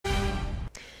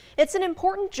It's an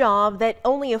important job that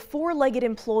only a four-legged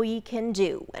employee can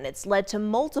do, and it's led to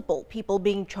multiple people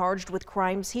being charged with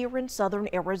crimes here in southern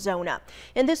Arizona.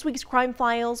 In this week's Crime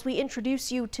Files, we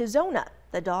introduce you to Zona,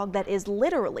 the dog that is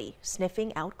literally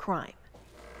sniffing out crime.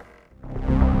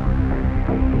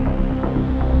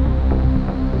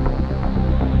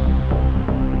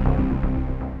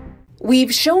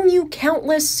 We've shown you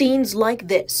countless scenes like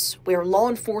this, where law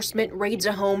enforcement raids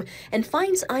a home and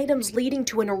finds items leading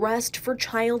to an arrest for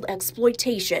child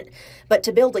exploitation. But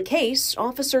to build a case,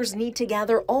 officers need to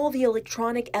gather all the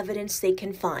electronic evidence they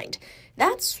can find.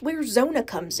 That's where Zona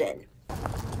comes in.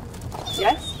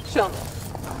 Yes, show me.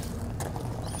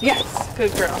 Yes,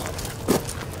 good girl.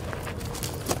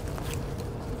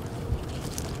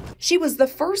 She was the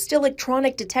first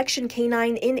electronic detection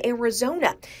canine in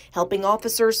Arizona, helping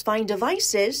officers find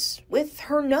devices with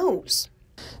her nose.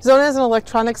 Zona is an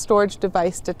electronic storage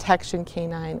device detection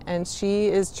canine, and she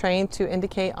is trained to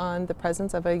indicate on the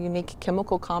presence of a unique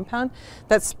chemical compound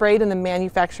that's sprayed in the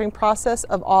manufacturing process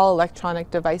of all electronic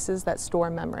devices that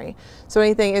store memory. So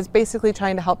anything is basically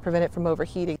trying to help prevent it from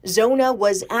overheating. Zona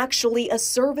was actually a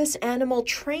service animal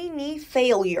trainee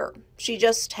failure. She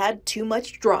just had too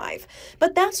much drive.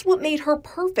 But that's what made her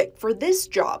perfect for this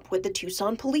job with the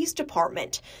Tucson Police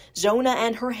Department. Zona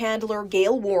and her handler,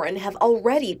 Gail Warren, have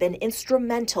already been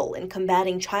instrumental in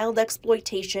combating child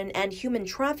exploitation and human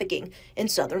trafficking in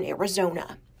southern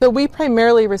Arizona. So we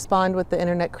primarily respond with the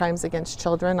internet crimes against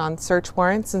children on search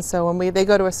warrants, and so when they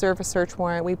go to a service search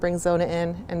warrant, we bring Zona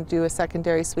in and do a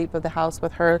secondary sweep of the house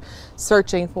with her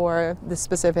searching for the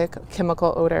specific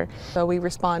chemical odor. So we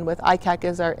respond with ICAC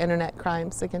is our internet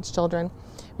crimes against children.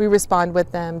 We respond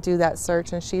with them, do that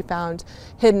search, and she found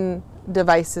hidden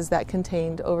devices that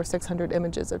contained over 600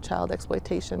 images of child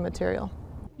exploitation material.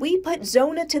 We put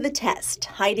Zona to the test,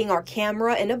 hiding our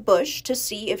camera in a bush to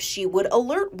see if she would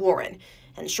alert Warren.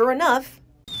 And sure enough,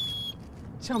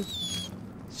 show me,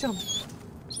 show me.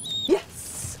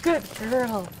 Yes, good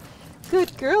girl.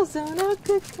 Good girl, Zona,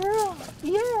 good girl.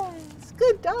 Yes,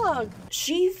 good dog.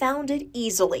 She found it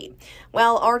easily.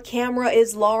 While our camera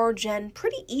is large and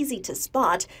pretty easy to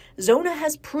spot, Zona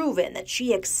has proven that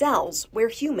she excels where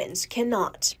humans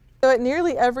cannot. So at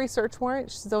nearly every search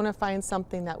warrant, Zona finds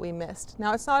something that we missed.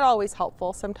 Now, it's not always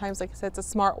helpful. Sometimes, like I said,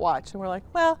 it's a smartwatch, and we're like,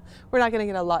 well, we're not going to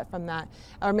get a lot from that.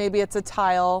 Or maybe it's a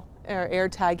tile or air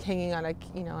tag hanging on a,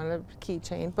 on a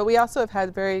keychain. But we also have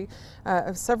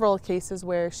had several cases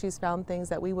where she's found things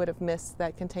that we would have missed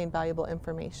that contain valuable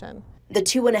information. The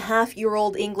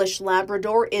 2.5-year-old English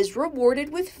Labrador is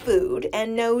rewarded with food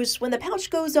and knows when the pouch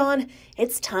goes on,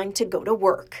 it's time to go to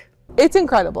work. It's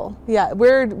incredible. Yeah,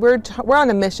 we're on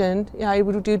a mission. I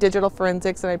do digital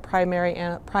forensics, and I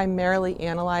primarily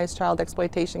analyze child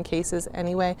exploitation cases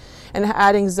anyway. And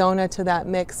adding Zona to that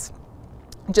mix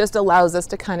just allows us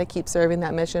to kind of keep serving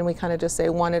that mission. We kind of just say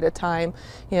one at a time.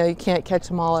 You can't catch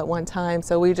them all at one time,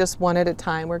 so we just one at a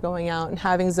time. We're going out, and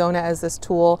having Zona as this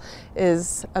tool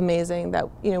is amazing. That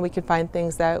we can find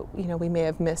things that we may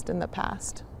have missed in the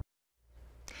past.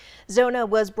 Zona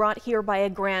was brought here by a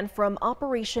grant from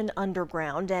Operation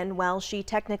Underground, and while she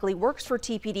technically works for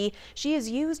TPD, she is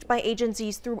used by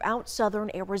agencies throughout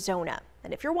southern Arizona.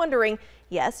 And if you're wondering,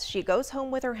 yes, she goes home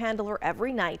with her handler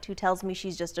every night, who tells me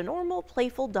she's just a normal,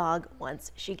 playful dog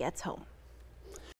once she gets home.